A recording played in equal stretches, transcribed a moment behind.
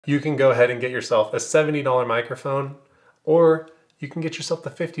You can go ahead and get yourself a $70 microphone, or you can get yourself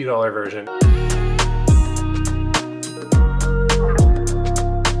the $50 version.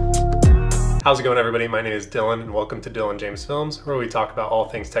 How's it going, everybody? My name is Dylan and welcome to Dylan James Films, where we talk about all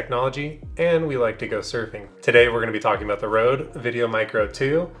things technology and we like to go surfing. Today we're going to be talking about the Rode VideoMicro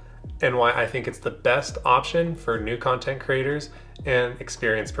 2 and why I think it's the best option for new content creators and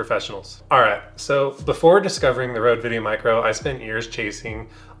experienced professionals. All right, so before discovering the Rode VideoMicro, I spent years chasing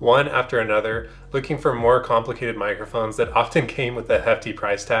one after another, looking for more complicated microphones that often came with a hefty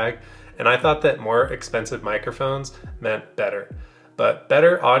price tag, and I thought that more expensive microphones meant better. But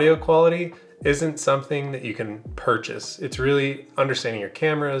better audio quality isn't something that you can purchase. It's really understanding your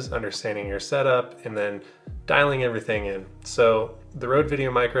cameras, understanding your setup, and then dialing everything in. So the Rode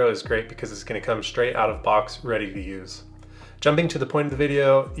VideoMicro is great because it's gonna come straight out of box, ready to use. Jumping to the point of the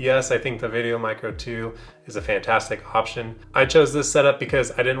video, yes, I think the VideoMicro 2 is a fantastic option. I chose this setup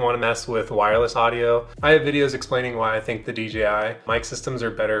because I didn't want to mess with wireless audio. I have videos explaining why I think the DJI mic systems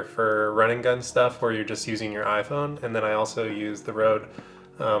are better for run and gun stuff where you're just using your iPhone, and then I also use the Rode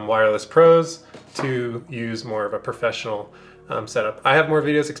Wireless Pros to use more of a professional setup. I have more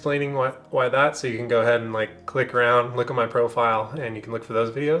videos explaining why that, so you can go ahead and like click around, look at my profile, and you can look for those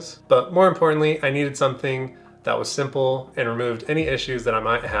videos. But more importantly, I needed something that was simple and removed any issues that I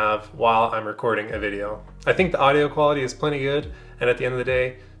might have while I'm recording a video. I think the audio quality is plenty good, and at the end of the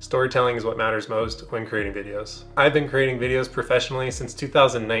day, storytelling is what matters most when creating videos. I've been creating videos professionally since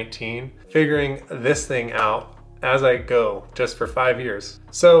 2019, figuring this thing out as I go, just for 5 years.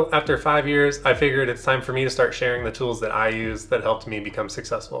 So after 5 years, I figured it's time for me to start sharing the tools that I use that helped me become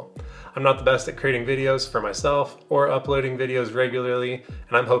successful. I'm not the best at creating videos for myself or uploading videos regularly,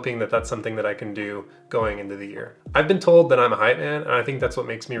 and I'm hoping that that's something that I can do going into the year. I've been told that I'm a hype man, and I think that's what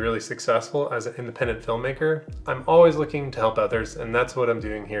makes me really successful as an independent filmmaker. I'm always looking to help others, and that's what I'm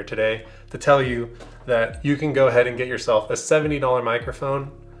doing here today, to tell you that you can go ahead and get yourself a $70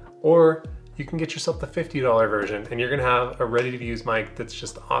 microphone, or you can get yourself the $50 version, and you're gonna have a ready-to-use mic that's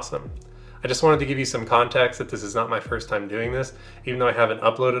just awesome. I just wanted to give you some context that this is not my first time doing this. Even though I haven't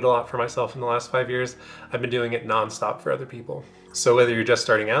uploaded a lot for myself in the last 5 years, I've been doing it nonstop for other people. So whether you're just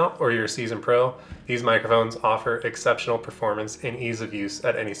starting out or you're a seasoned pro, these microphones offer exceptional performance and ease of use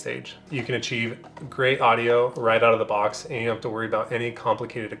at any stage. You can achieve great audio right out of the box, and you don't have to worry about any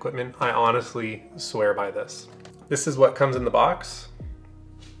complicated equipment. I honestly swear by this. This is what comes in the box.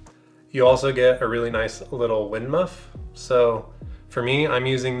 You also get a really nice little wind muff. So for me, I'm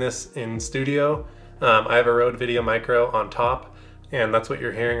using this in studio. I have a Rode VideoMicro on top, and that's what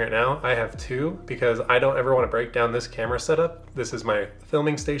you're hearing right now. I have two because I don't ever want to break down this camera setup. This is my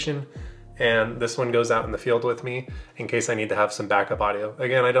filming station, and this one goes out in the field with me in case I need to have some backup audio.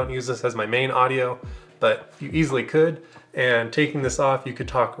 Again, I don't use this as my main audio, but you easily could. And taking this off, you could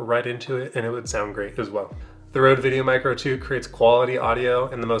talk right into it and it would sound great as well. The Rode VideoMicro 2 creates quality audio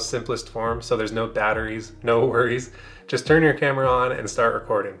in the most simplest form, so there's no batteries, no worries. Just turn your camera on and start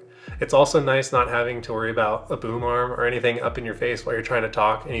recording. It's also nice not having to worry about a boom arm or anything up in your face while you're trying to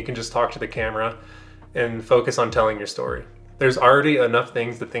talk, and you can just talk to the camera and focus on telling your story. There's already enough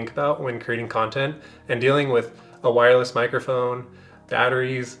things to think about when creating content, and dealing with a wireless microphone,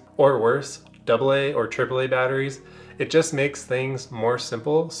 batteries, or worse, AA or AAA batteries, it just makes things more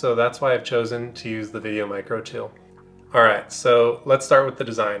simple, so that's why I've chosen to use the VideoMicro 2. All right, so let's start with the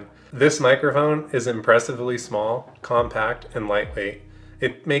design. This microphone is impressively small, compact, and lightweight.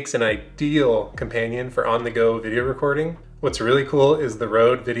 It makes an ideal companion for on-the-go video recording. What's really cool is the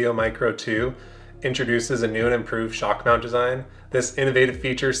Rode VideoMicro 2 introduces a new and improved shock mount design. This innovative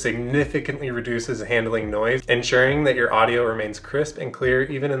feature significantly reduces handling noise, ensuring that your audio remains crisp and clear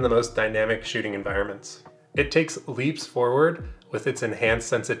even in the most dynamic shooting environments. It takes leaps forward with its enhanced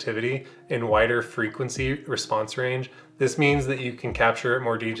sensitivity and wider frequency response range. This means that you can capture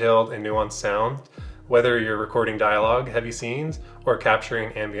more detailed and nuanced sound, whether you're recording dialogue, heavy scenes, or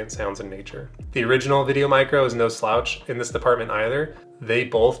capturing ambient sounds in nature. The original VideoMicro is no slouch in this department either. They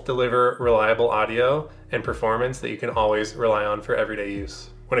both deliver reliable audio and performance that you can always rely on for everyday use.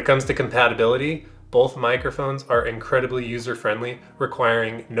 When it comes to compatibility, both microphones are incredibly user-friendly,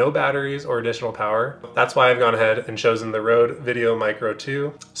 requiring no batteries or additional power. That's why I've gone ahead and chosen the Rode VideoMicro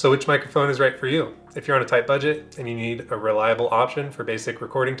 2. So which microphone is right for you? If you're on a tight budget and you need a reliable option for basic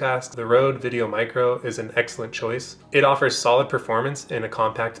recording tasks, the Rode VideoMicro is an excellent choice. It offers solid performance in a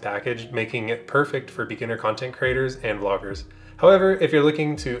compact package, making it perfect for beginner content creators and vloggers. However, if you're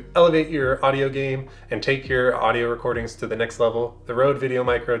looking to elevate your audio game and take your audio recordings to the next level, the Rode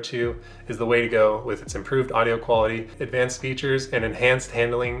VideoMicro 2 is the way to go with its improved audio quality, advanced features, and enhanced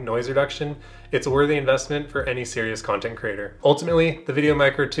handling noise reduction. It's a worthy investment for any serious content creator. Ultimately, the Video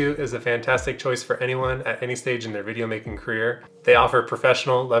Micro 2 is a fantastic choice for anyone at any stage in their video making career. They offer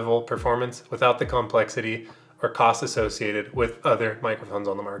professional level performance without the complexity or costs associated with other microphones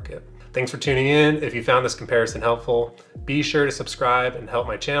on the market. Thanks for tuning in. If you found this comparison helpful, be sure to subscribe and help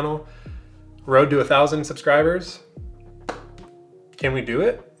my channel. Road to 1,000 subscribers. Can we do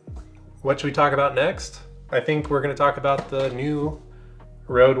it? What should we talk about next? I think we're gonna talk about the new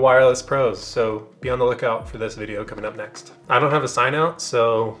Rode Wireless Pros, so be on the lookout for this video coming up next. I don't have a sign out,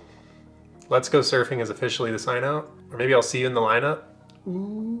 so Let's Go Surfing is officially the sign out. Or maybe I'll see you in the lineup.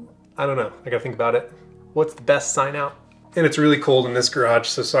 Ooh, I don't know, I gotta think about it. What's the best sign out? And it's really cold in this garage,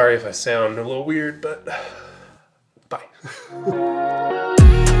 so sorry if I sound a little weird, but bye.